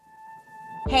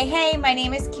Hey, my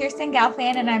name is Kirsten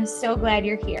Galfan, and I'm so glad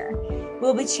you're here.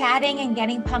 We'll be chatting and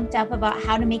getting pumped up about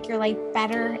how to make your life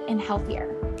better and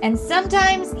healthier, and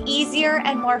sometimes easier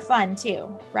and more fun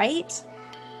too, right?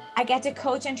 I get to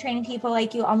coach and train people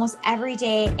like you almost every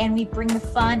day, and we bring the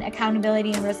fun,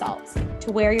 accountability, and results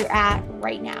to where you're at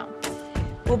right now.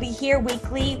 We'll be here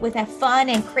weekly with a fun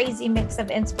and crazy mix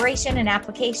of inspiration and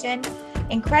application,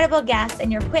 incredible guests,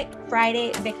 and your quick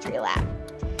Friday victory lap.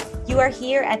 You are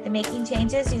here at the Making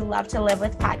Changes You Love to Live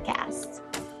With podcast.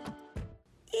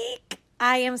 Eek.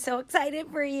 I am so excited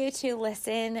for you to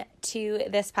listen to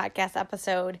this podcast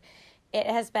episode. It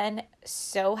has been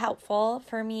so helpful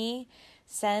for me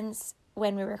since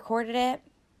when we recorded it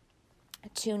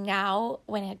to now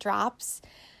when it drops.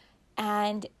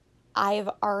 And I've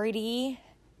already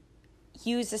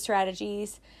used the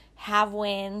strategies, have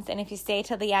wins, and if you stay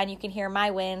till the end, you can hear my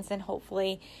wins and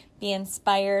hopefully be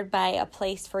inspired by a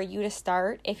place for you to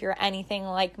start if you're anything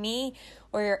like me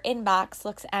or your inbox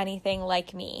looks anything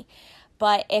like me.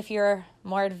 But if you're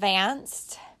more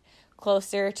advanced,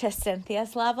 closer to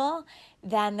Cynthia's level,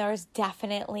 then there's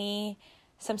definitely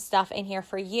some stuff in here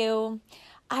for you.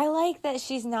 I like that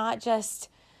she's not just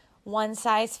one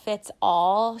size fits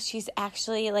all. She's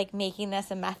actually like making this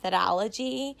a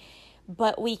methodology,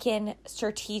 but we can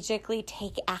strategically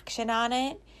take action on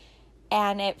it,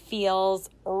 and it feels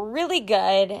really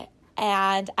good,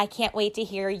 and I can't wait to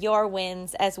hear your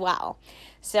wins as well.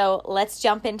 So let's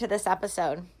jump into this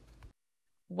episode.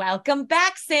 Welcome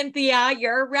back, Cynthia.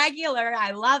 You're a regular.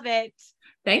 I love it.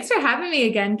 Thanks for having me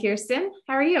again, Kirsten.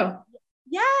 How are you?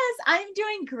 Yes, I'm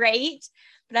doing great,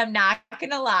 but I'm not going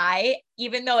to lie,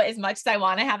 even though as much as I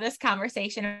want to have this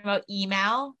conversation about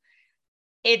email,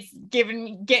 it's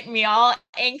getting me all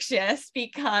anxious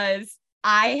because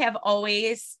I have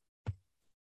always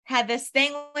had this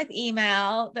thing with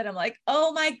email that I'm like,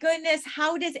 oh my goodness,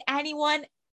 how does anyone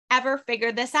ever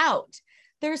figure this out?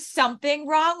 There's something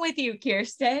wrong with you,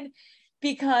 Kirsten,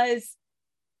 because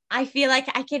I feel like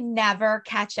I can never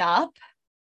catch up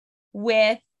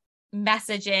with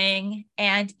messaging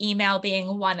and email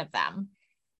being one of them.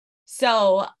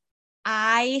 So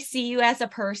I see you as a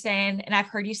person, and I've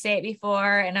heard you say it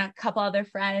before, and a couple other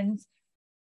friends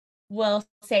will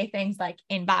say things like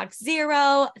inbox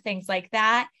zero, things like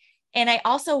that. And I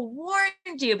also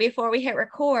warned you before we hit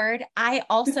record, I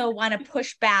also want to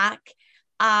push back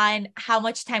on how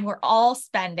much time we're all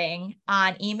spending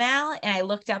on email. And I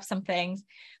looked up some things,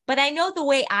 but I know the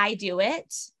way I do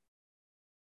it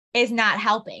is not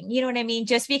helping. You know what I mean?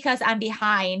 Just because I'm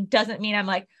behind doesn't mean I'm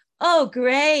like, oh,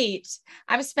 great,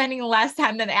 I'm spending less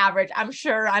time than average. I'm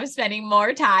sure I'm spending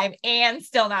more time and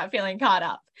still not feeling caught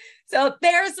up. So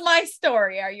there's my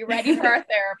story. Are you ready for our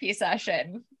therapy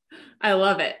session? I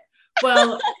love it.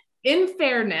 Well, in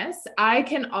fairness, I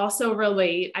can also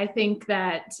relate. I think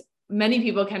that many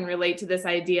people can relate to this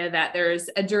idea that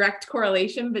there's a direct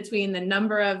correlation between the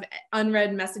number of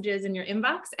unread messages in your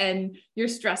inbox and your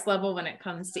stress level when it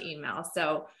comes to email.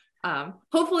 So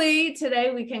hopefully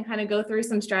today we can kind of go through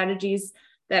some strategies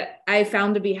that I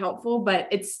found to be helpful, but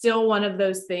it's still one of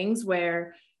those things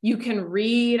where you can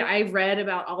read. I've read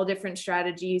about all different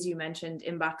strategies. You mentioned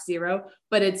inbox zero,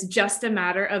 but it's just a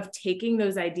matter of taking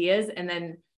those ideas and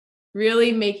then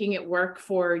really making it work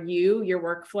for you, your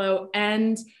workflow,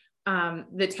 and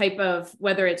the type of,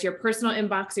 whether it's your personal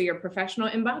inbox or your professional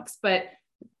inbox, but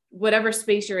whatever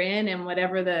space you're in and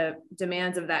whatever the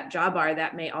demands of that job are,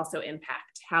 that may also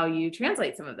impact how you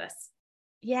translate some of this.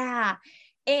 Yeah.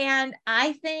 And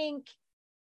I think,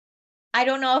 I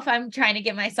don't know if I'm trying to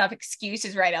give myself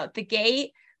excuses right out the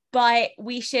gate, but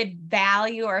we should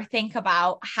value or think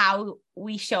about how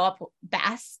we show up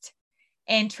best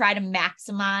and try to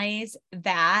maximize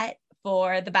that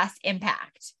for the best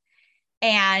impact.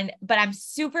 But I'm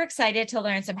super excited to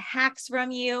learn some hacks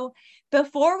from you.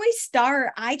 Before we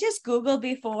start, I just Googled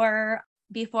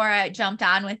before I jumped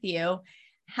on with you,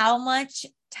 how much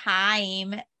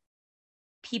time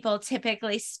people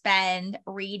typically spend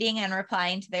reading and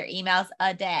replying to their emails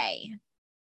a day.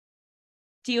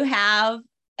 Do you have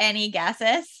any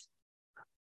guesses?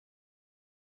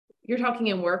 You're talking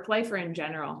in work life or in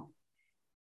general?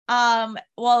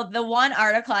 Well, the one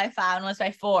article I found was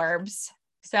by Forbes.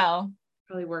 So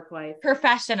probably work life.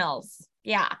 Professionals.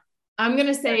 Yeah. I'm going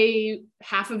to say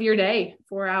half of your day,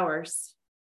 4 hours.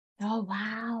 Oh,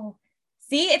 wow.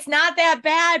 See, it's not that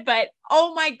bad, but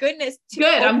oh my goodness.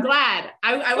 Good. I'm glad.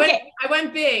 I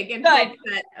went big and good.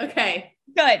 Okay.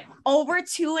 Good. Over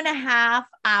 2.5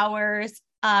 hours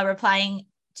replying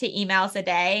to emails a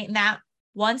day. And that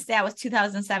one stat was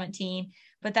 2017,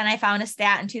 but then I found a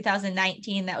stat in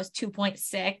 2019 that was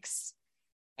 2.6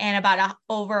 and about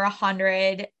over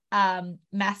 100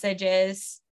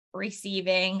 messages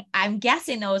receiving. I'm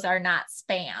guessing those are not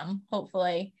spam.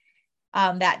 Hopefully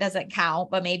that doesn't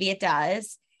count, but maybe it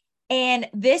does. And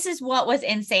this is what was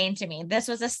insane to me. This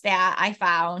was a stat I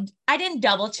found. I didn't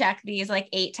double check these like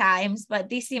 8 times, but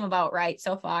these seem about right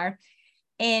so far.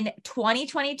 In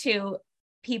 2022,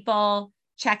 people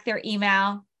check their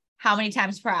email how many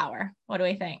times per hour? What do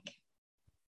we think?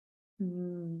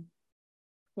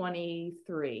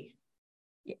 23.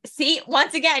 See,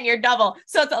 once again, you're double.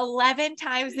 So it's 11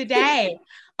 times a day.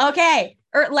 Okay.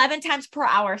 Or 11 times per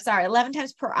hour. Sorry. 11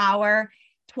 times per hour.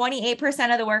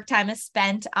 28% of the work time is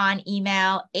spent on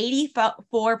email.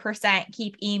 84%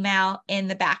 keep email in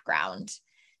the background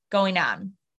going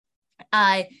on.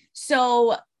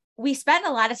 So we spend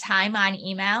a lot of time on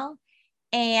email,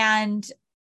 and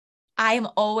I'm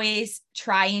always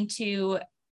trying to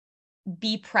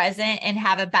be present and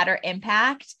have a better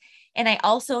impact. And I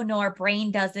also know our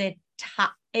brain doesn't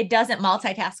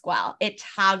multitask well. It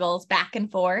toggles back and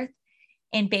forth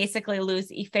and basically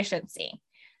lose efficiency.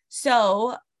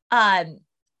 So,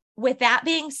 with that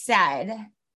being said,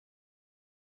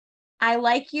 I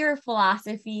like your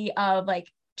philosophy of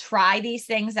like, try these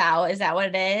things out. Is that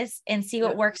what it is? And see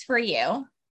what works for you.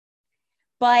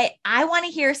 But I want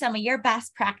to hear some of your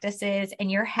best practices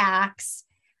and your hacks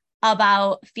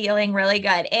about feeling really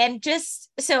good. And just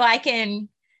so I can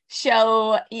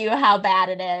show you how bad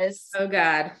it is. Oh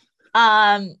God.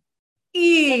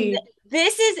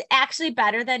 This is actually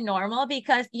better than normal,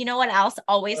 because you know what else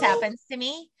always happens to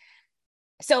me?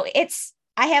 So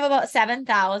I have about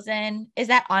 7,000. Is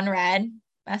that unread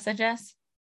messages?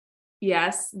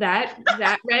 Yes. That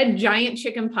red giant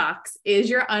chicken pox is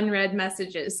your unread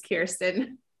messages,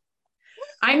 Kirsten.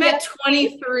 I'm at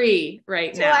 23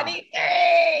 right now.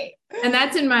 23. And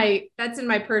that's in my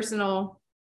personal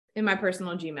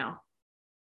Gmail.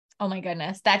 Oh my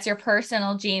goodness. That's your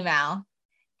personal Gmail.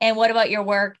 And what about your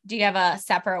work? Do you have a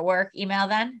separate work email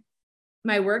then?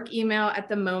 My work email at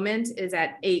the moment is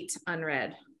at 8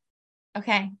 unread.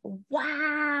 Okay.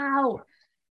 Wow.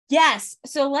 Yes.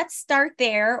 So let's start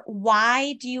there.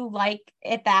 Why do you like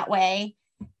it that way?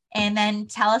 And then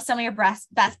tell us some of your best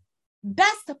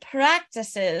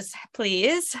practices,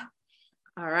 please.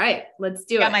 All right, let's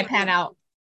do it. Got my pen out.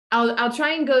 I'll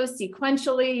try and go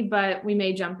sequentially, but we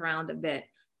may jump around a bit.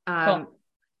 Cool.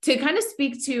 To kind of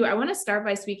speak to, I want to start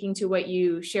by speaking to what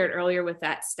you shared earlier with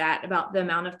that stat about the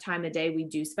amount of time a day we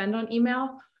do spend on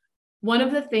email. One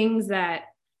of the things the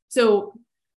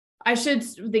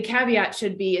caveat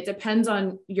should be, it depends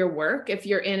on your work. If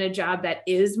you're in a job that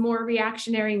is more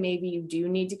reactionary, maybe you do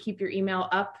need to keep your email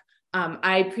up.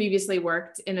 I previously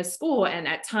worked in a school, and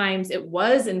at times it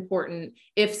was important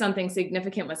if something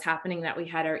significant was happening that we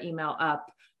had our email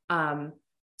up.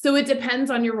 So it depends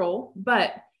on your role,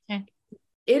 but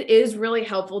it is really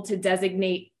helpful to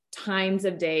designate times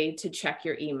of day to check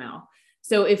your email.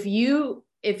 So if you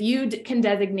can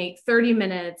designate 30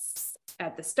 minutes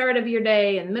at the start of your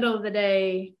day, in the middle of the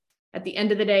day, at the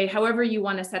end of the day, however you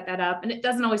want to set that up, and it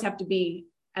doesn't always have to be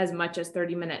as much as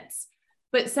 30 minutes.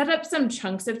 But set up some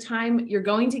chunks of time. You're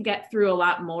going to get through a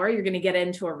lot more. You're going to get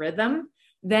into a rhythm.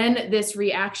 Then this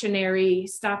reactionary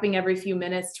stopping every few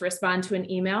minutes to respond to an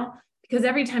email, because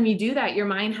every time you do that, your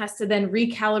mind has to then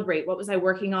recalibrate. What was I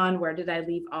working on? Where did I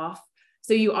leave off?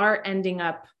 So you are ending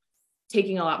up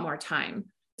taking a lot more time.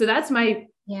 So that's my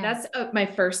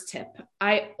first tip.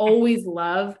 I always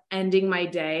love ending my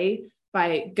day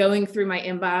by going through my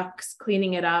inbox,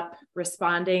 cleaning it up,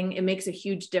 responding. It makes a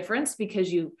huge difference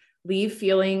because you leave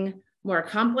feeling more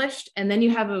accomplished. And then you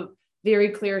have a very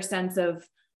clear sense of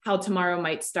how tomorrow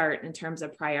might start in terms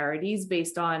of priorities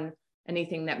based on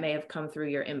anything that may have come through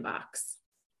your inbox.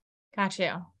 Got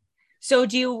you. So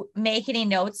do you make any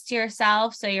notes to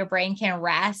yourself so your brain can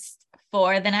rest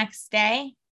for the next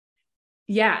day?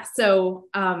 Yeah. So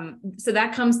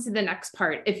that comes to the next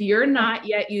part. If you're not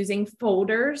yet using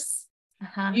folders,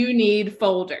 you need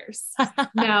folders.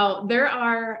 Now there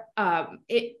are,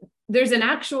 there's an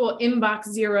actual inbox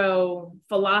zero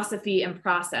philosophy and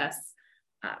process,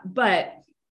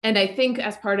 and I think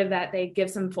as part of that, they give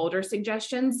some folder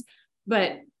suggestions,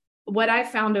 but what I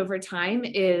found over time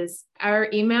is our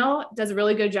email does a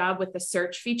really good job with the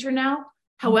search feature now.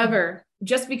 However,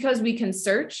 just because we can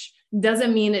search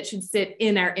doesn't mean it should sit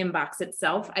in our inbox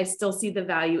itself. I still see the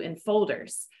value in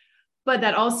folders, but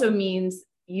that also means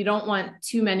you don't want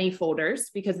too many folders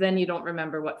because then you don't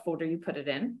remember what folder you put it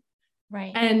in.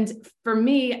 Right. And for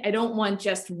me, I don't want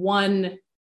just one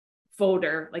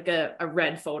folder, like a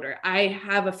red folder. I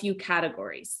have a few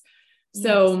categories.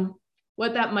 So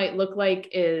what that might look like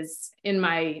is in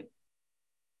my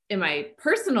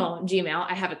personal Gmail,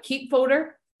 I have a keep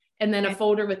folder and then a Okay.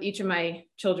 folder with each of my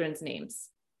children's names.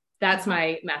 That's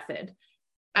my method.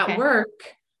 Okay. At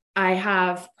work, I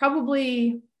have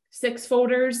probably 6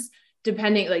 folders,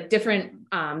 depending, like different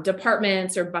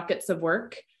departments or buckets of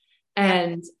work.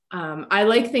 And I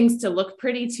like things to look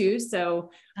pretty too.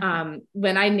 So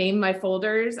when I name my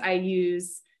folders, I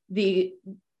use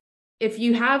if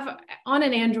you have on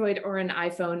an Android or an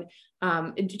iPhone,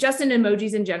 just in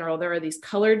emojis in general, there are these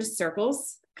colored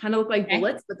circles, kind of look like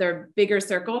bullets, but they're bigger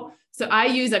circle. So I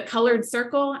use a colored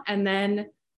circle and then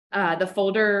the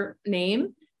folder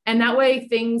name. And that way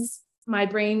my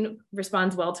brain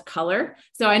responds well to color.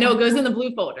 So I know it goes in the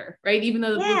blue folder, right? Even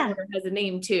though the blue folder has a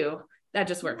name too, that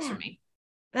just works for me.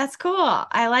 That's cool.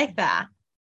 I like that.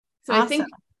 So I think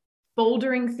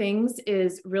foldering things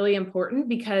is really important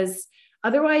because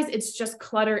otherwise it's just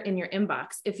clutter in your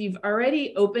inbox. If you've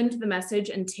already opened the message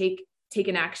and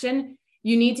taken action,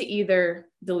 you need to either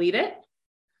delete it,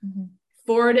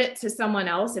 forward it to someone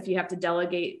else if you have to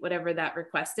delegate whatever that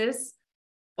request is,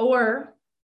 or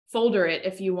folder it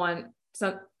if you want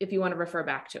to refer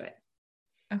back to it.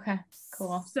 Okay,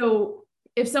 cool. So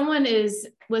if someone is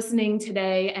listening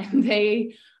today and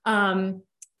they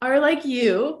are like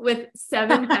you with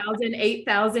 7,000,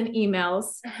 8,000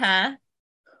 emails,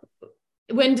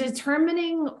 when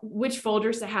determining which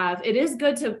folders to have, it is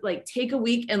good to like take a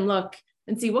week and look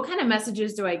and see what kind of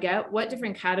messages do I get? What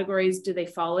different categories do they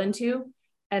fall into?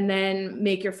 And then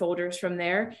make your folders from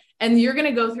there. And you're going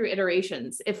to go through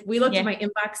iterations. If we looked at my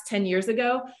inbox 10 years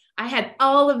ago, I had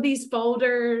all of these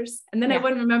folders and then I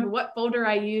wouldn't remember what folder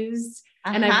I used.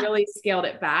 And I really scaled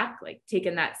it back, like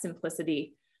taking that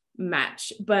simplicity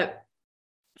match. But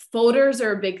folders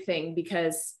are a big thing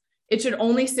because it should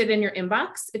only sit in your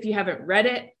inbox if you haven't read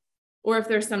it or if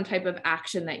there's some type of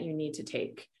action that you need to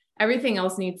take. Everything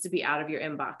else needs to be out of your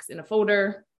inbox in a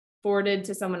folder, forwarded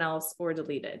to someone else, or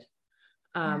deleted.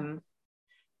 And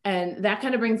that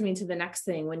kind of brings me to the next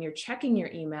thing. When you're checking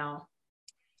your email,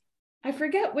 I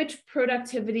forget which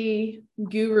productivity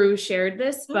guru shared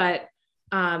this, but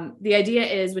the idea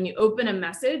is when you open a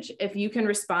message, if you can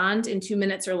respond in 2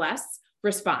 minutes or less,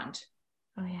 respond.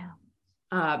 Oh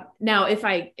yeah. Now, if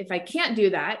I can't do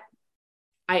that,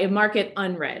 I mark it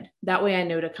unread. That way I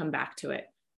know to come back to it.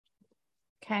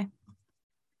 Okay.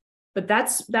 But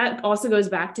that also goes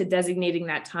back to designating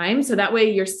that time. So that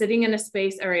way you're sitting in a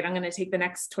space. All right, I'm going to take the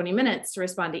next 20 minutes to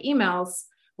respond to emails.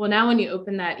 Well, now when you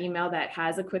open that email that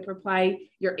has a quick reply,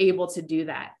 you're able to do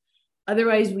that.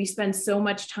 Otherwise, we spend so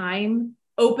much time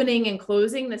opening and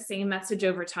closing the same message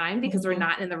over time because we're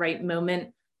not in the right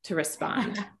moment to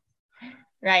respond.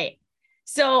 Right.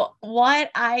 So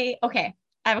I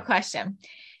have a question.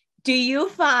 Do you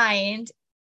find,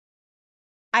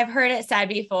 I've heard it said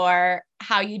before,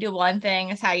 how you do one thing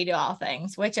is how you do all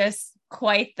things, which is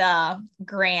quite the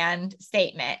grand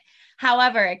statement.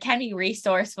 However, it can be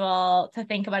resourceful to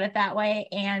think about it that way.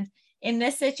 And in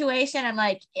this situation, I'm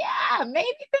like, yeah, maybe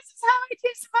this is how I do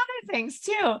some other things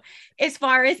too. As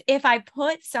far as if I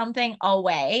put something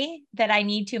away that I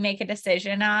need to make a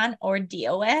decision on or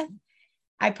deal with,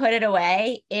 I put it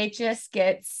away. It just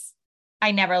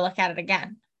I never look at it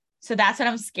again. So that's what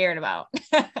I'm scared about.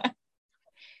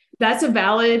 That's a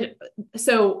valid.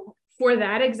 So for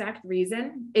that exact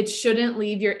reason, it shouldn't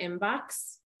leave your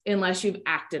inbox unless you've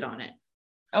acted on it.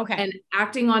 Okay. And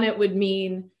acting on it would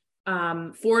mean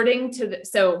forwarding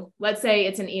so let's say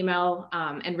it's an email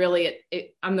and really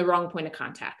I'm the wrong point of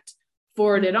contact.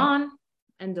 Forward it on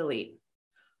and delete.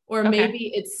 Or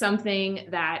maybe it's something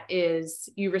that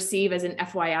you receive as an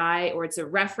FYI, or it's a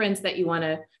reference that you want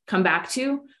to come back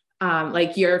to.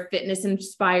 Like your fitness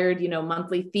inspired,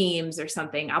 monthly themes or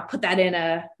something. I'll put that in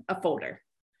a folder.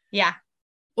 Yeah.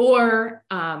 Or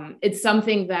it's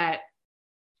something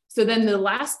so then the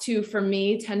last two for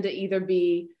me tend to either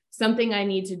be something I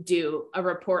need to do, a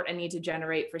report I need to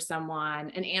generate for someone,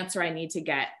 an answer I need to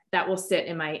get that will sit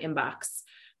in my inbox.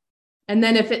 And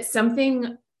then if it's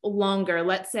something longer,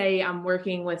 let's say I'm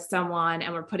working with someone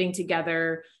and we're putting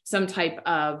together some type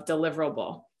of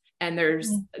deliverable and there's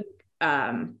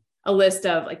a list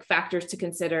of like factors to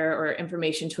consider or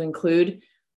information to include.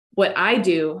 What I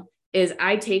do is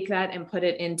I take that and put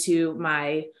it into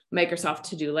my Microsoft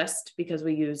to-do list because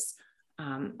we use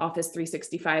Office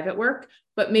 365 at work,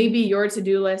 but maybe your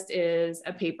to-do list is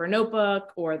a paper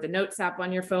notebook or the Notes app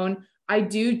on your phone. I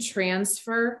do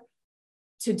transfer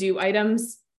to-do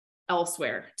items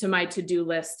elsewhere to my to-do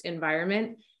list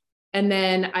environment. And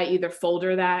then I either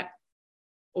folder that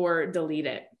or delete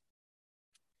it.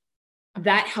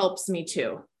 That helps me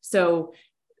too. So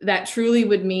that truly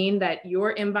would mean that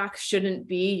your inbox shouldn't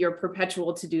be your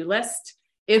perpetual to-do list.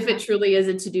 If it truly is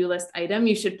a to-do list item,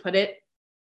 you should put it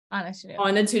On a to-do.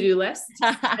 On a to-do list,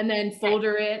 and then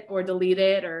folder it or delete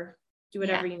it or do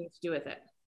whatever you need to do with it.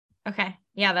 Okay.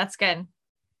 Yeah, that's good.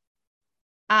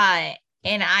 And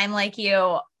I'm like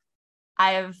you,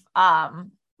 I've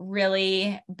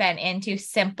really been into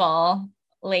simple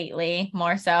lately,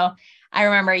 more so. I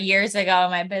remember years ago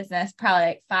in my business, probably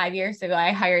like 5 years ago,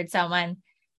 I hired someone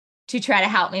to try to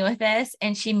help me with this.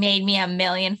 And she made me a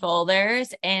million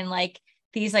folders and like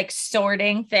these like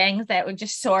sorting things that would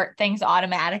just sort things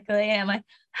automatically. And I'm like,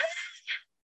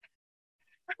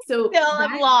 so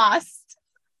I'm lost.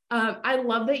 I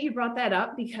love that you brought that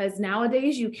up because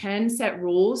nowadays you can set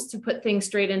rules to put things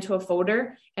straight into a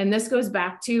folder. And this goes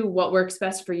back to what works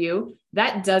best for you.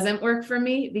 That doesn't work for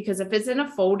me because if it's in a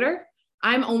folder,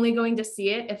 I'm only going to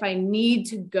see it if I need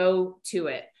to go to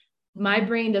it. My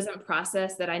brain doesn't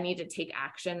process that I need to take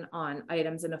action on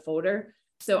items in a folder.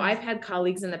 So I've had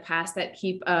colleagues in the past that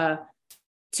keep a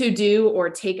to do or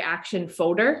take action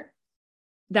folder.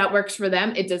 That works for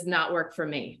them. It does not work for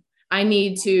me. I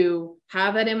need to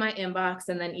have it in my inbox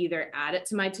and then either add it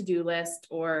to my to-do list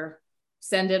or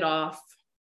send it off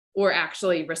or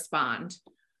actually respond.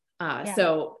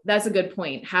 So that's a good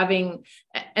point.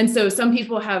 And so some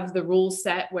people have the rules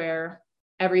set where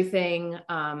everything,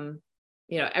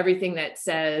 everything that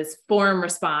says form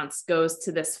response goes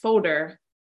to this folder.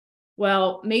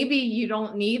 Well, maybe you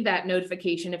don't need that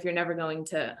notification if you're never going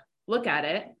to look at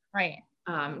it. Right.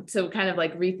 So kind of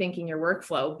like rethinking your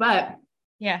workflow, but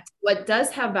what does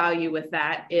have value with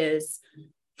that is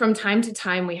from time to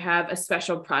time, we have a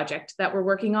special project that we're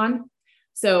working on.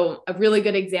 So a really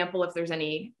good example, if there's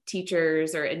any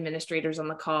teachers or administrators on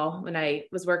the call, when I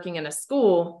was working in a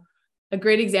school, a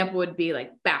great example would be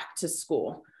like back to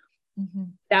school. Mm-hmm.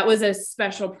 That was a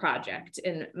special project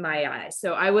in my eyes.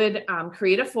 So I would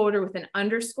create a folder with an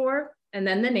underscore and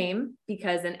then the name,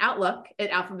 because in Outlook, it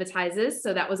alphabetizes.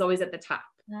 So that was always at the top.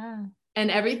 Yeah. And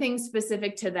everything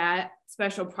specific to that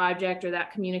special project or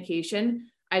that communication,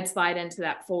 I'd slide into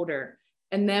that folder.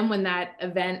 And then when that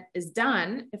event is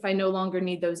done, if I no longer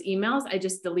need those emails, I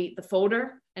just delete the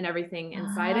folder and everything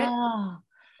inside it.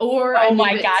 Or oh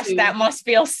my gosh, that must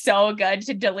feel so good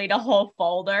to delete a whole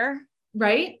folder.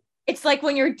 Right? It's like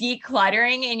when you're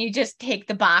decluttering and you just take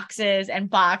the boxes and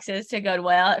boxes to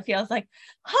Goodwill, it feels like,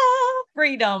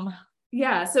 freedom.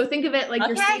 Yeah. So think of it like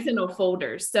your seasonal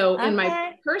folders. So in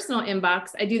my personal inbox,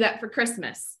 I do that for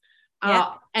Christmas.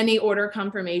 Any order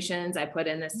confirmations, I put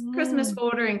in this Christmas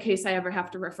folder in case I ever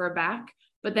have to refer back.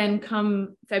 But then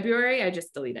come February, I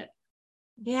just delete it.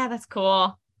 Yeah, that's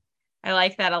cool. I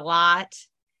like that a lot.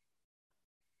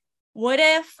 What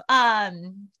if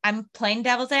I'm playing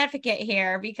devil's advocate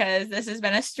here because this has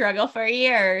been a struggle for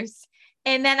years.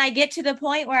 And then I get to the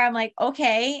point where I'm like,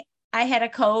 okay, I had a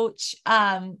coach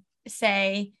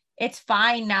say it's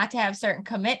fine not to have certain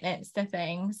commitments to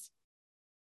things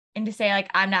and to say like,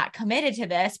 I'm not committed to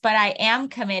this, but I am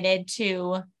committed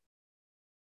to,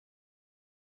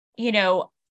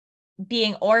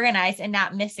 being organized and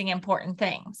not missing important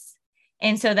things.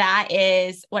 And so that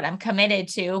is what I'm committed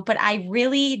to, but I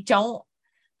really don't,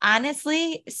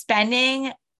 honestly,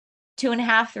 spending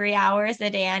 2.5, 3 hours a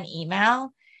day on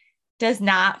email does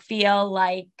not feel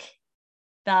like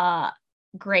the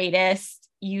greatest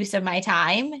use of my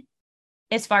time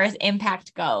as far as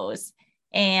impact goes.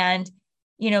 And,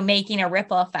 making a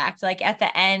ripple effect, like at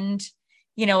the end,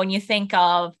 when you think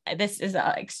of, this is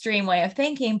an extreme way of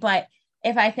thinking, but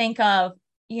if I think of,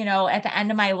 at the end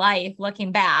of my life,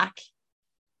 looking back,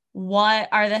 what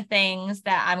are the things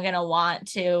that I'm going to want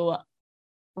to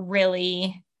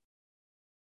really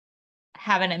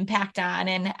have an impact on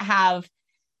and have,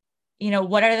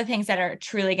 what are the things that are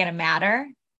truly going to matter?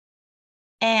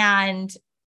 And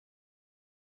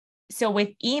so with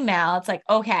email, it's like,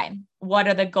 okay, what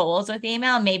are the goals with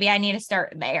email? Maybe I need to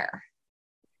start there.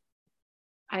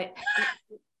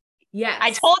 Yes.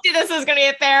 I told you this was going to be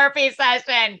a therapy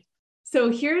session. So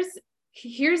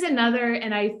here's another,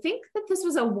 and I think that this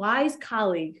was a wise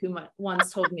colleague who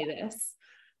once told me this,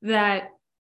 that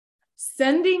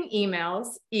sending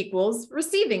emails equals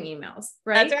receiving emails,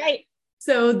 right? That's right.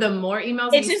 So the more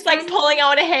emails, it's just like pulling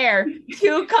out a hair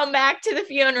to come back to the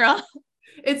funeral.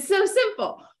 It's so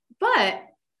simple. But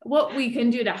what we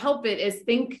can do to help it is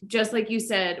think, just like you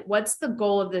said, what's the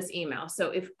goal of this email?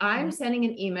 So if I'm sending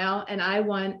an email and I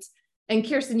want, and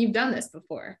Kirsten, you've done this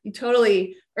before, you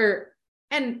totally,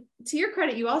 and to your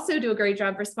credit, you also do a great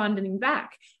job responding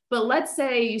back. But let's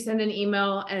say you send an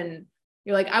email and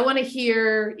you're like, I want to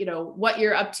hear, what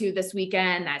you're up to this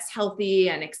weekend that's healthy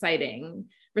and exciting.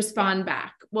 Respond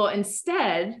back. Well,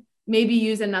 instead, maybe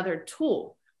use another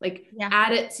tool, like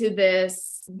add it to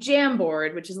this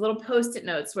Jamboard, which is little Post-it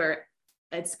notes where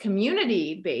it's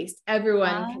community based.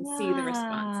 Everyone can see the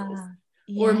responses.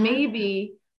 Or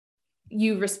maybe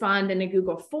you respond in a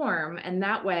Google form, and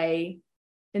that way,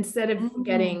 instead of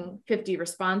getting 50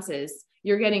 responses,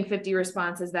 you're getting 50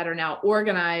 responses that are now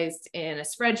organized in a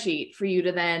spreadsheet for you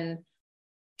to then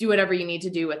do whatever you need to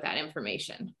do with that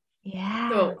information. Yeah.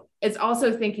 So it's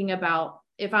also thinking about,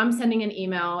 if I'm sending an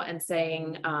email and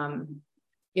saying, all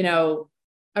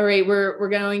right, we're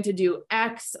going to do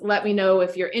X, let me know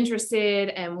if you're interested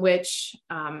and which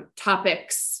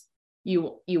topics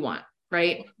you want,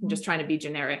 right? I'm just trying to be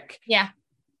generic. Yeah.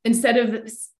 Instead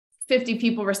of 50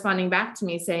 people responding back to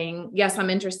me saying, yes, I'm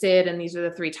interested, and these are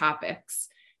the 3 topics.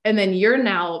 And then you're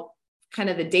now kind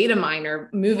of the data miner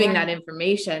moving that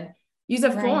information. Use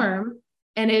a form,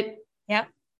 and it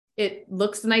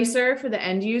looks nicer for the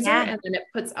end user. And then it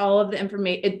puts all of the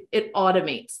information, it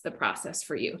automates the process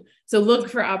for you. So look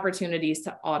for opportunities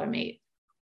to automate.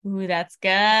 Ooh, that's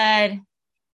good.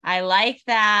 I like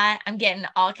that. I'm getting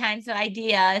all kinds of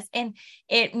ideas, and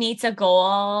it meets a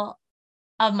goal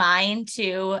of mine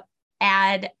to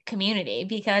add community,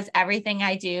 because everything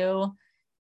I do,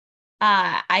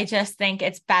 I just think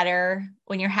it's better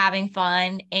when you're having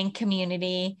fun in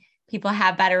community. People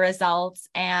have better results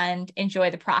and enjoy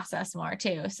the process more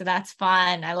too. So that's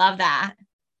fun. I love that.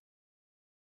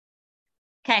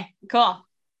 Okay, cool.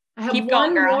 I have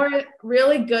one more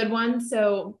really good one.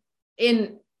 So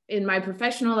in my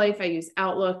professional life, I use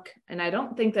Outlook, and I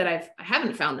don't think that I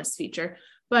haven't found this feature,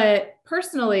 but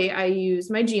personally, I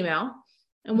use my Gmail.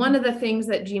 And one of the things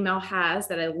that Gmail has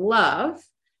that I love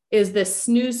is this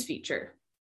snooze feature.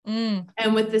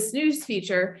 And with the snooze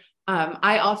feature,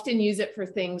 I often use it for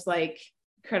things like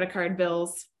credit card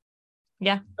bills.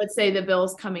 Yeah. Let's say the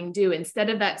bill's coming due. Instead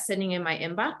of that sitting in my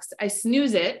inbox, I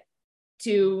snooze it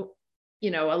to,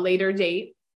 a later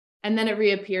date, and then it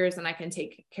reappears and I can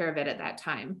take care of it at that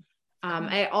time.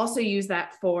 I also use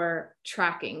that for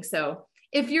tracking. So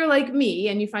if you're like me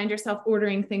and you find yourself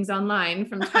ordering things online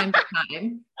from time to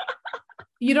time,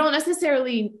 you don't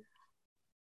necessarily,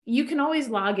 you can always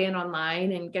log in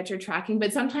online and get your tracking,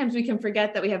 but sometimes we can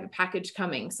forget that we have a package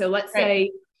coming. So let's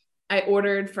say I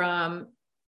ordered from,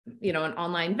 an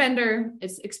online vendor.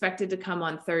 It's expected to come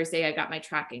on Thursday. I got my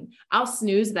tracking. I'll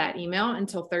snooze that email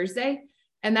until Thursday.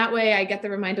 And that way I get the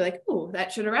reminder like, oh,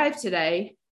 that should arrive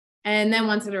today. And then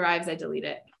once it arrives, I delete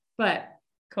it. But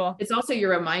cool. It's also your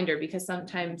reminder, because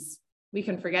sometimes we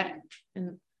can forget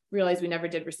and realize we never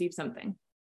did receive something.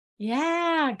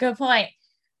 Yeah, good point.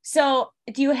 So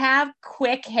do you have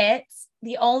quick hits?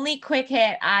 The only quick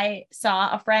hit I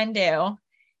saw a friend do,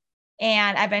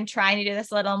 and I've been trying to do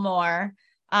this a little more,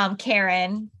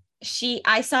 Karen,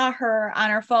 I saw her on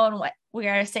her phone. We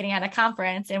were sitting at a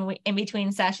conference and in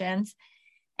between sessions,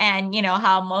 and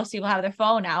how most people have their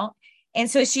phone out. And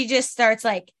so she just starts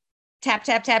like tap,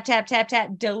 tap, tap, tap, tap,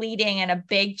 tap, deleting in a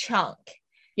big chunk.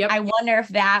 Yep. I wonder if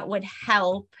that would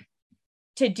help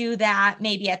to do that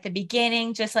maybe at the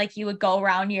beginning, just like you would go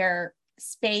around your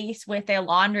space with a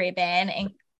laundry bin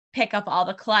and pick up all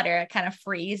the clutter. It kind of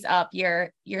frees up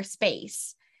your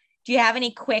space. Do you have any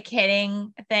quick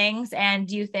hitting things? And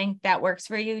do you think that works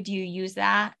for you? Do you use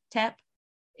that tip?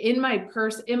 In my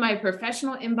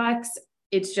professional inbox,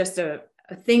 it's just a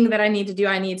thing that I need to do.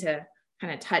 I need to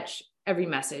kind of touch every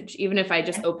message, even if I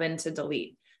just open to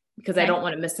delete, because I don't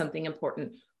want to miss something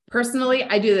important. Personally,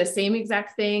 I do the same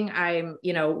exact thing. I'm,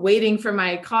 waiting for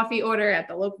my coffee order at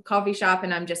the local coffee shop,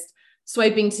 and I'm just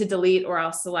swiping to delete, or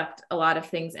I'll select a lot of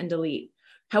things and delete.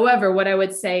 However, what I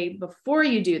would say before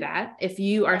you do that, if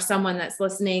you are someone that's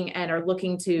listening and are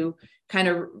looking to kind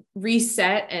of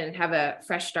reset and have a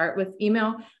fresh start with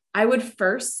email, I would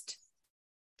first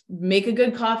make a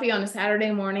good coffee on a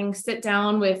Saturday morning, sit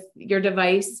down with your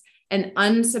device and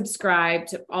unsubscribe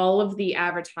to all of the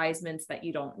advertisements that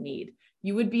you don't need.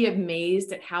 You would be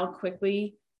amazed at how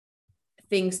quickly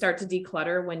things start to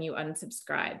declutter when you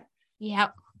unsubscribe.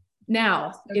 Yep.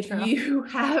 Now, if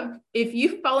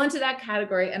you fall into that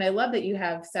category, and I love that you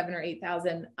have 7,000 or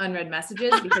 8,000 unread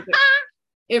messages, because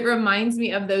it reminds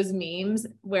me of those memes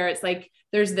where it's like,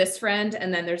 there's this friend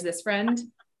and then there's this friend.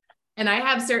 And I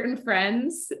have certain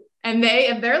friends, and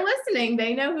if they're listening,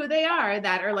 they know who they are,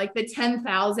 that are like the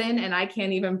 10,000, and I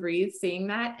can't even breathe seeing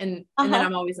that. And then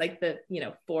I'm always like the,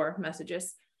 4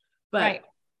 messages. But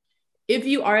if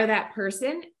you are that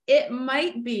person, it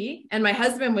might be, and my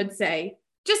husband would say,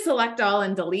 just select all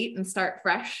and delete and start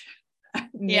fresh.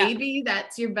 Maybe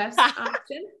that's your best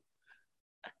option.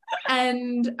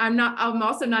 And I'm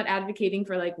also not advocating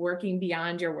for like working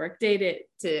beyond your workday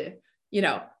to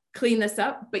clean this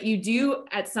up, but you do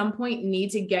at some point need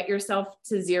to get yourself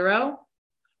to 0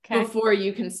 before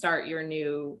you can start your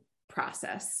new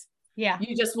process. Yeah.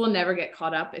 You just will never get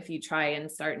caught up if you try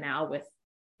and start now with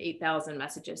 8,000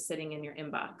 messages sitting in your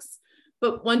inbox.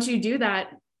 But once you do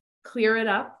that, clear it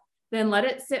up, then let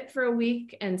it sit for a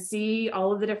week and see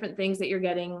all of the different things that you're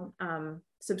getting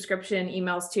subscription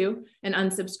emails to, and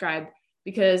unsubscribe.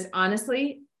 Because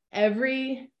honestly,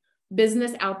 every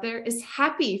business out there is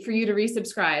happy for you to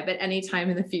resubscribe at any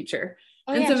time in the future.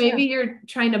 Oh, and yeah, so maybe sure. you're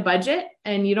trying to budget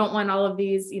and you don't want all of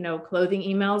these, clothing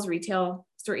emails, retail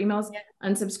store emails,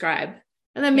 unsubscribe.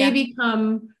 And then maybe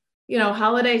come,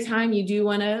 holiday time, you do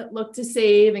want to look to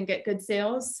save and get good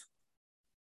sales,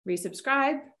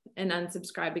 resubscribe and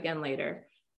unsubscribe again later.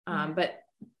 But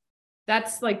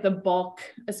that's like the bulk,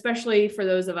 especially for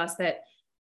those of us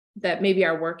that maybe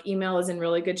our work email is in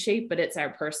really good shape, but it's our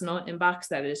personal inbox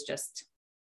that is just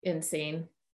insane.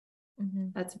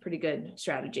 That's a pretty good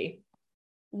strategy.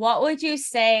 What would you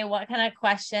say, what kind of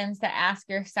questions to ask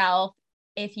yourself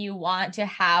if you want to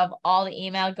have all the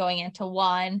email going into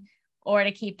one or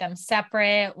to keep them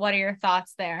separate? What are your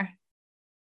thoughts there?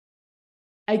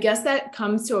 I guess that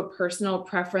comes to a personal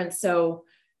preference. So,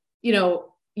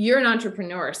 you're an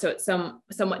entrepreneur, so it's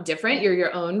somewhat different. You're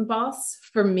your own boss.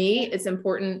 For me, it's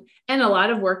important. And a lot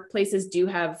of workplaces do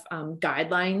have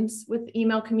guidelines with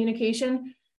email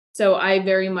communication. So I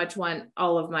very much want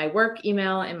all of my work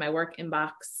email in my work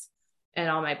inbox and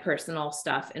all my personal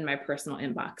stuff in my personal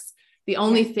inbox. The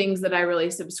only things that I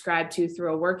really subscribe to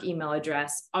through a work email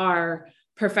address are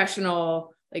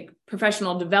professional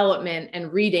development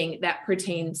and reading that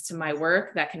pertains to my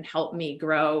work that can help me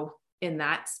grow in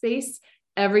that space.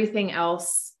 Everything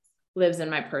else lives in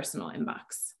my personal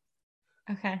inbox.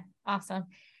 Okay. Awesome.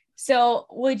 So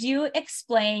would you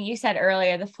explain, you said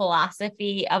earlier, the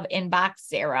philosophy of inbox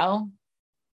zero?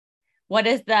 What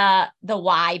is the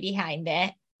why behind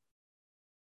it?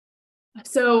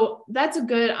 So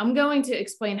I'm going to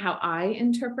explain how I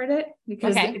interpret it,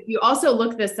 because if you also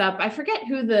look this up, I forget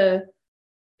who the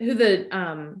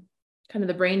kind of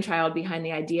the brainchild behind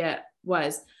the idea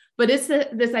was, but it's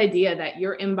this idea that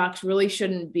your inbox really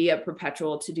shouldn't be a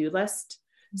perpetual to-do list.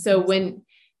 So when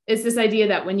it's this idea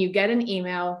that when you get an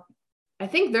email, I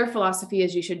think their philosophy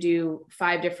is you should do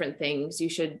 5 different things. You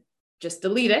should just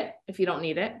delete it if you don't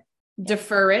need it,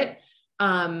 defer it.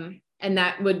 And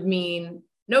that would mean,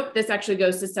 nope, this actually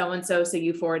goes to so-and-so. So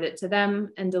you forward it to them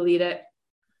and delete it,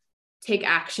 take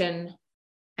action,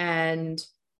 and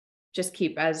just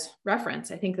keep as reference.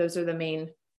 I think those are the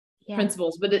main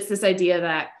principles, but it's this idea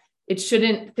that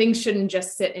things shouldn't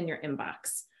just sit in your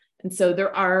inbox. And so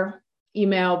there are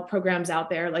email programs out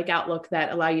there like Outlook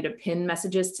that allow you to pin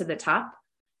messages to the top.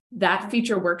 That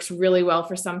feature works really well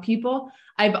for some people.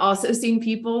 I've also seen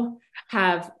people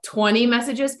have 20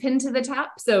 messages pinned to the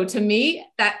top. So to me,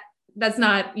 that's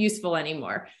not useful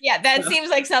anymore. Yeah, that seems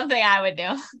like something I would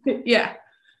do. Yeah.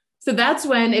 So that's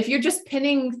when, if you're just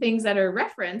pinning things that are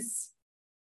reference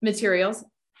materials,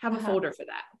 have a folder for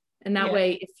that. And that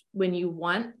way, when you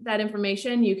want that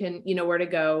information, you know where to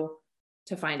go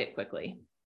to find it quickly.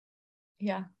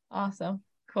 Yeah. Awesome.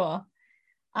 Cool.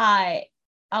 A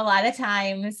lot of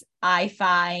times I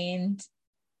find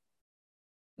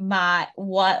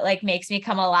what makes me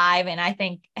come alive and I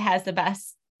think has the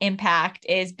best impact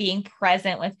is being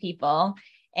present with people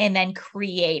and then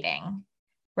creating.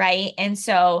 Right. And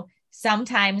so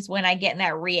sometimes when I get in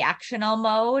that reactional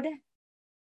mode,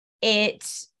 it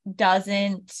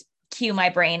doesn't cue my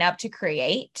brain up to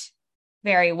create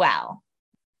very well.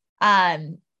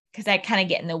 Because I kind of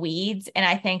get in the weeds and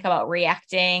I think about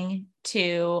reacting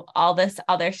to all this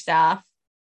other stuff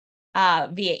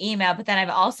via email. But then I've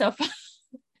also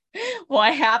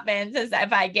what happens is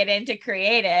if I get into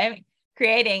creating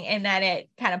and then it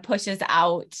kind of pushes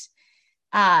out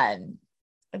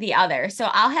the other. So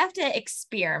I'll have to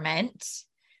experiment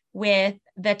with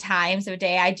the times of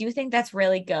day. I do think that's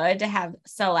really good to have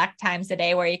select times a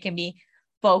day where you can be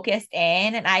focused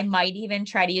in. And I might even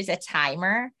try to use a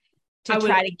timer to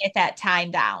try to get that time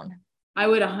down. I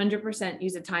would 100%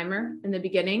 use a timer in the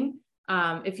beginning.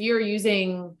 If you're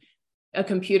using a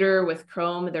computer with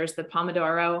Chrome, there's the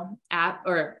Pomodoro app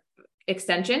or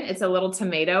extension. It's a little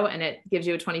tomato and it gives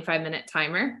you a 25-minute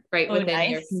timer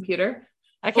within your computer.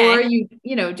 Okay. Or you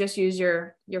just use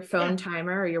your phone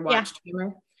timer or your watch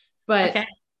timer. But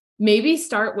maybe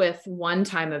start with one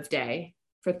time of day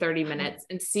for 30 minutes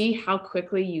and see how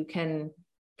quickly you can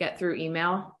get through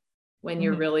email when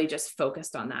you're really just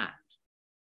focused on that.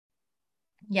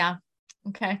 Yeah.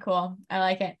 Okay, cool. I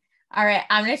like it. All right.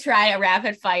 I'm going to try a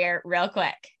rapid fire real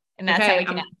quick. And that's how we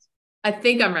connect. I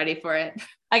think I'm ready for it.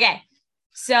 Okay.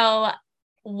 So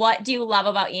what do you love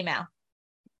about email?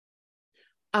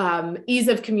 Ease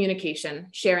of communication,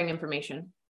 sharing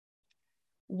information.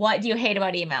 What do you hate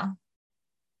about email?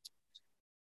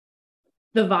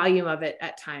 the volume of it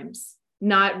at times,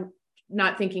 not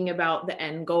thinking about the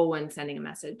end goal when sending a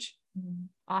message.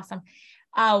 Awesome.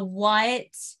 What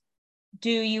do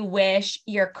you wish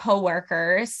your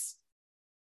coworkers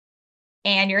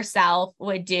and yourself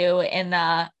would do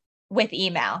with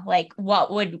email? Like,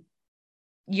 what would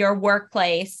your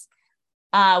workplace,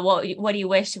 what do you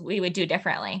wish we would do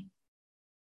differently?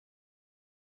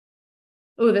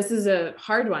 Oh, this is a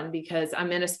hard one because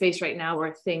I'm in a space right now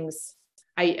where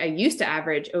I used to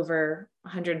average over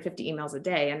 150 emails a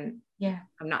day, and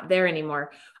I'm not there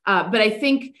anymore. But I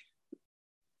think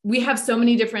we have so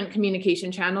many different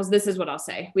communication channels. This is what I'll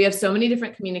say. We have so many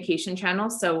different communication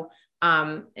channels. So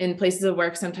in places of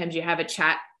work, sometimes you have a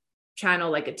chat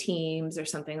channel, like a Teams or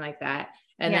something like that,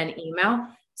 and then email.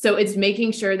 So it's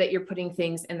making sure that you're putting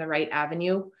things in the right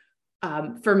avenue.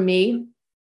 For me,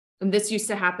 and this used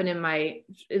to happen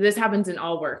this happens in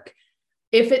all work.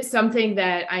 If it's something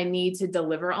that I need to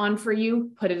deliver on for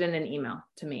you, put it in an email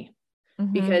to me.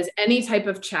 Because any type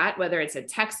of chat, whether it's a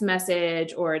text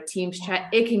message or a Teams chat,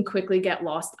 it can quickly get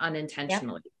lost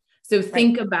unintentionally. So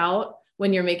think about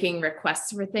when you're making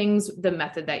requests for things, the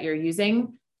method that you're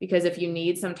using, because if you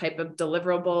need some type of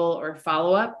deliverable or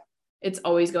follow-up, it's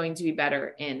always going to be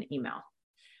better in email.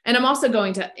 And I'm also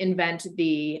going to invent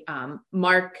the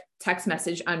mark text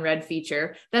message unread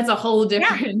feature. That's a whole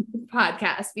different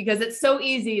podcast, because it's so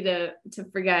easy to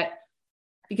forget,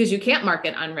 because you can't mark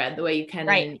it unread the way you can in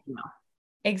an email.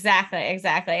 Exactly.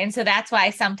 And so that's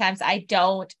why sometimes I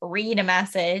don't read a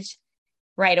message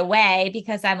right away,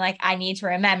 because I'm like, I need to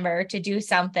remember to do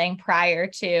something prior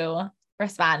to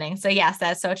responding. So yes,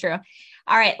 that's so true.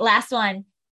 All right. Last one.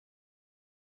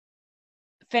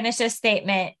 Finish this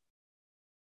statement.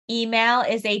 Email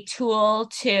is a tool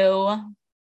to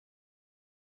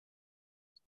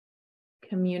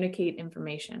communicate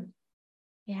information.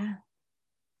 Yeah.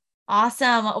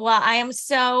 Awesome. Well, I am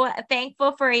so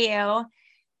thankful for you.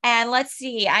 And let's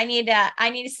see, I need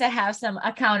to have some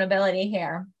accountability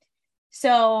here.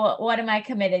 So what am I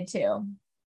committed to?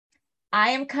 I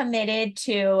am committed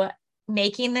to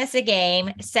making this a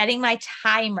game, setting my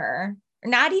timer,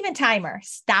 not even timer,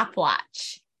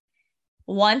 stopwatch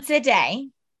once a day.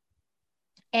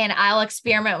 And I'll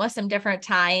experiment with some different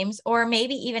times, or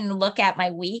maybe even look at my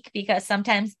week, because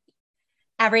sometimes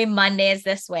every Monday is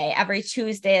this way, every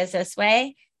Tuesday is this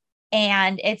way.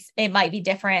 And it might be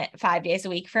different 5 days a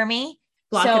week for me.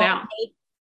 Block it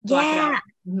out.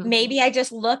 Maybe I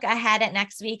just look ahead at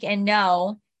next week and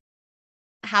know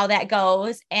how that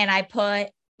goes. And I put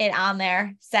it on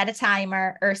there, set a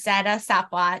timer or set a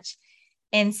stopwatch,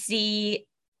 and see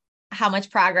how much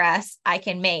progress I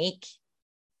can make.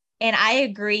 And I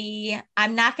agree,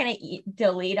 I'm not going to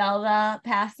delete all the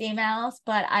past emails,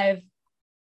 but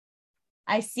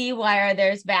I see where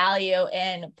there's value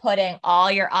in putting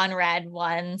all your unread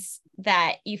ones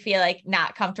that you feel like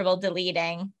not comfortable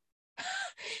deleting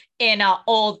in an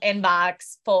old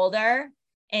inbox folder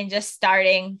and just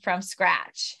starting from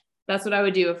scratch. That's what I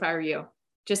would do if I were you.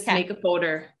 Just make a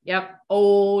folder. Yep.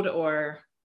 Old, or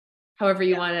however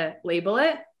you want to label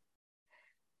it.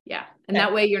 Yeah. And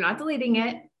that way you're not deleting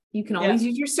it. You can always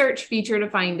use your search feature to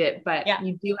find it, but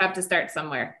you do have to start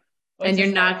somewhere. And you're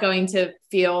not going to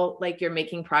feel like you're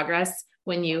making progress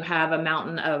when you have a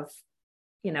mountain of,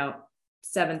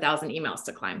 7,000 emails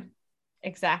to climb.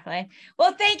 Exactly.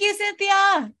 Well, thank you,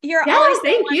 Cynthia. You're always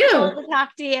wonderful to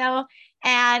talk to you.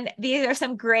 And these are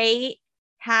some great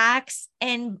hacks.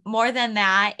 And more than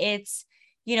that, it's,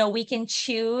 we can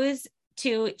choose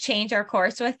to change our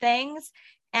course with things.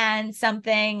 And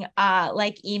something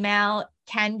like email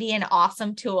can be an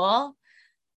awesome tool.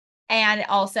 And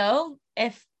also,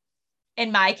 if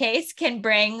in my case, can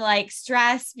bring like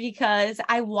stress, because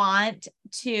I want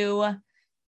to,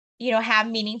 have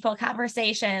meaningful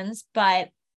conversations, but,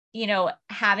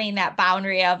 having that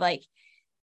boundary of like,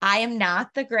 I am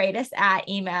not the greatest at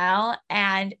email,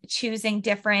 and choosing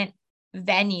different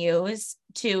venues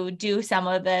to do some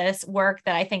of this work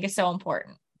that I think is so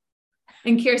important.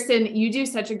 And Kirsten, you do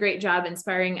such a great job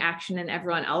inspiring action in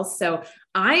everyone else. So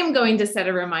I am going to set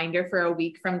a reminder for a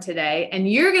week from today, and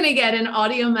you're going to get an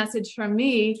audio message from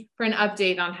me for an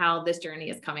update on how this journey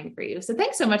is coming for you. So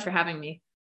thanks so much for having me.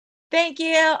 Thank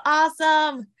you.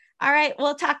 Awesome. All right.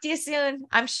 We'll talk to you soon,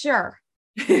 I'm sure.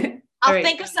 I'll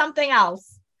think of something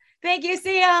else. Thank you.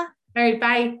 See ya. All right.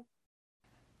 Bye.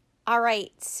 All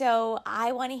right. So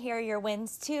I want to hear your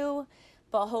wins too.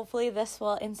 But hopefully this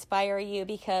will inspire you,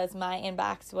 because my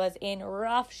inbox was in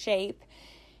rough shape.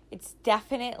 It's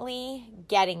definitely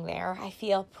getting there. I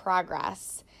feel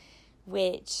progress,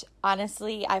 which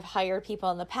honestly, I've hired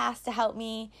people in the past to help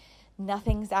me.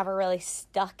 Nothing's ever really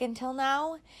stuck until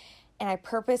now. And I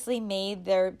purposely made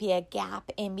there be a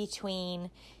gap in between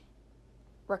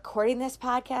recording this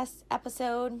podcast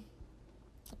episode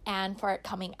and for it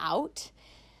coming out.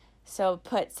 So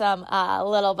put some a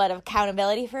little bit of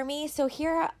accountability for me. So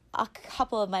here are a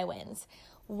couple of my wins.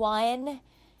 One,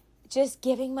 just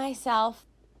giving myself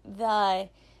the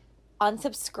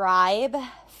unsubscribe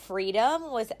freedom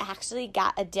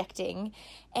got addicting,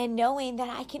 and knowing that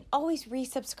I can always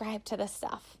resubscribe to this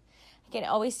stuff. I can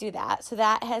always do that. So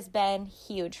that has been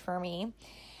huge for me.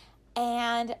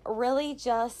 And really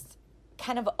just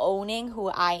kind of owning who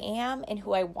I am and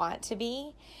who I want to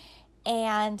be.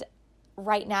 And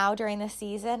right now during this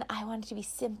season, I want it to be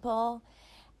simple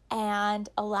and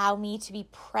allow me to be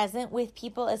present with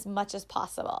people as much as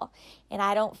possible. And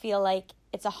I don't feel like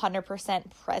it's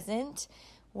 100% present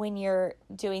when you're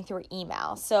doing through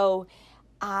email. So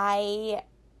obviously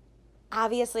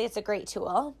it's a great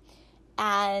tool,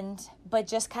 but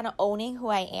just kind of owning who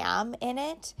I am in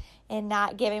it and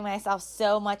not giving myself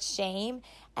so much shame,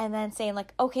 and then saying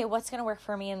like, okay, what's going to work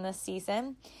for me in this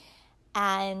season,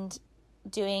 and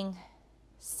doing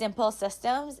simple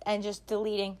systems and just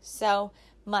deleting so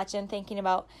much and thinking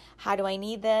about how do I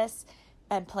need this,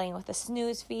 and playing with the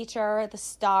snooze feature, the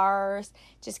stars,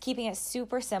 just keeping it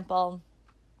super simple.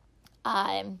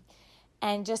 And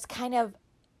just kind of,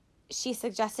 she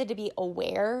suggested to be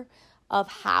aware of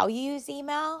how you use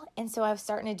email. And so I was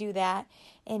starting to do that.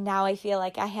 And now I feel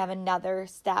like I have another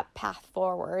path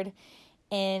forward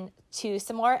into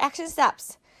some more action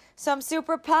steps. So I'm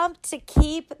super pumped to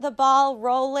keep the ball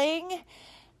rolling.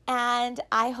 And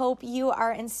I hope you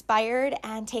are inspired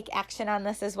and take action on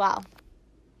this as well.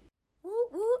 Woo,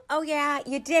 woo. Oh yeah,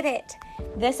 you did it.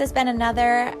 This has been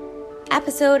another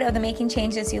episode of the Making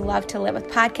Changes You Love to Live with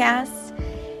podcast.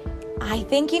 I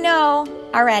think you know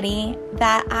already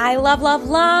that I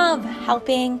love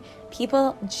helping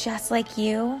people just like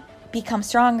you become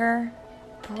stronger,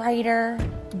 brighter,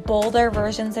 bolder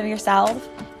versions of yourself.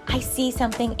 I see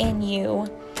something in you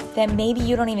that maybe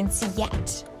you don't even see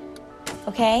yet.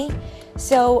 Okay?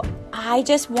 So I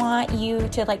just want you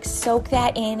to soak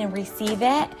that in and receive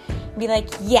it and be like,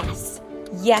 yes,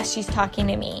 she's talking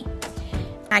to me.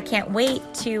 I can't wait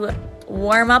to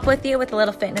warm up with you with a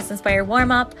little fitness inspired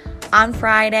warm up on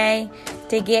Friday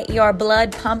to get your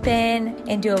blood pumping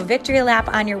and do a victory lap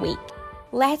on your week.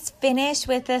 Let's finish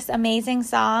with this amazing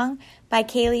song by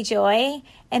Kaylee Joy,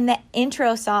 and the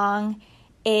intro song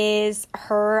is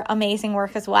her amazing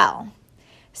work as well.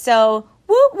 So,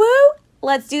 woo woo,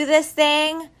 let's do this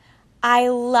thing. I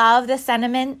love the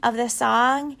sentiment of this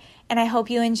song, and I hope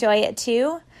you enjoy it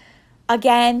too.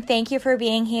 Again, thank you for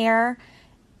being here.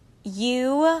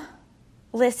 You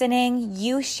listening,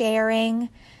 you sharing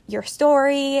your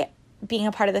story, being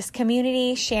a part of this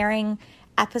community, sharing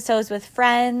episodes with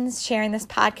friends, sharing this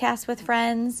podcast with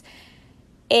friends.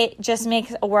 It just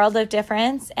makes a world of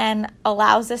difference and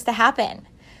allows this to happen.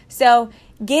 So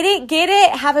get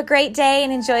it, have a great day,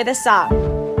 and enjoy the song.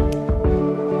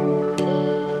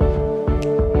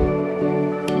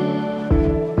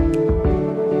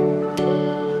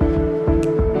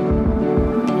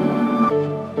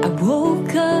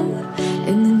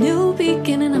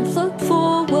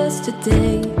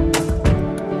 Today,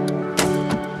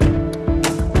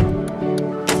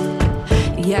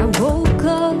 yeah, I woke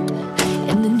up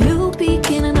and the new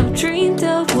beginning I've dreamed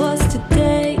of was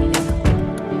today.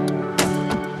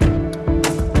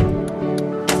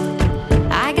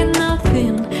 I got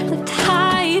nothing left to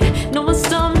hide, no more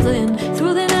stumbling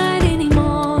through the night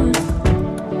anymore.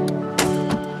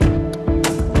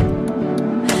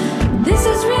 This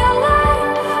is real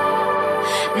life,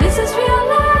 this is real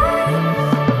life.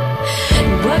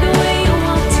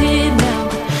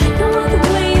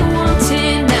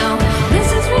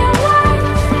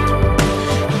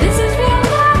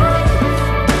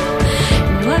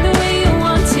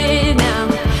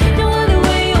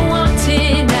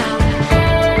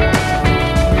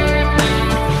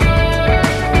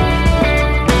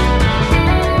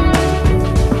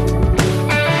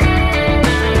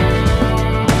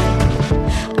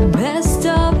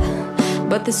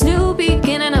 But this new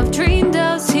beginning I've dreamed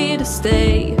of's here to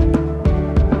stay.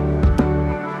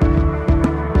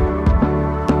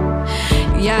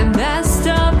 Yeah, I messed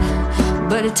up,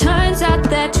 but it turns out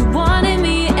that you wanted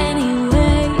me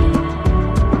anyway.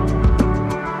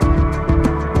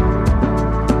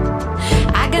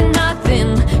 I got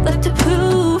nothing left to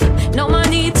prove, no more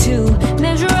need to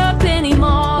measure up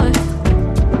anymore.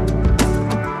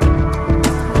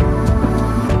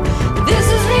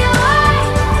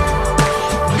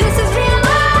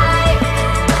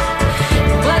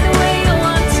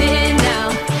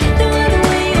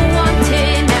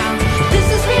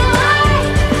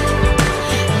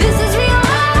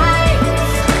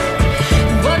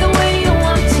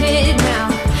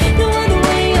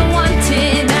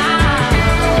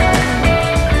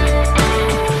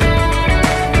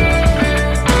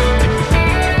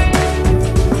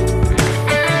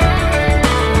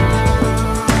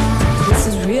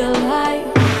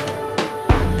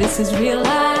 is real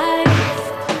life.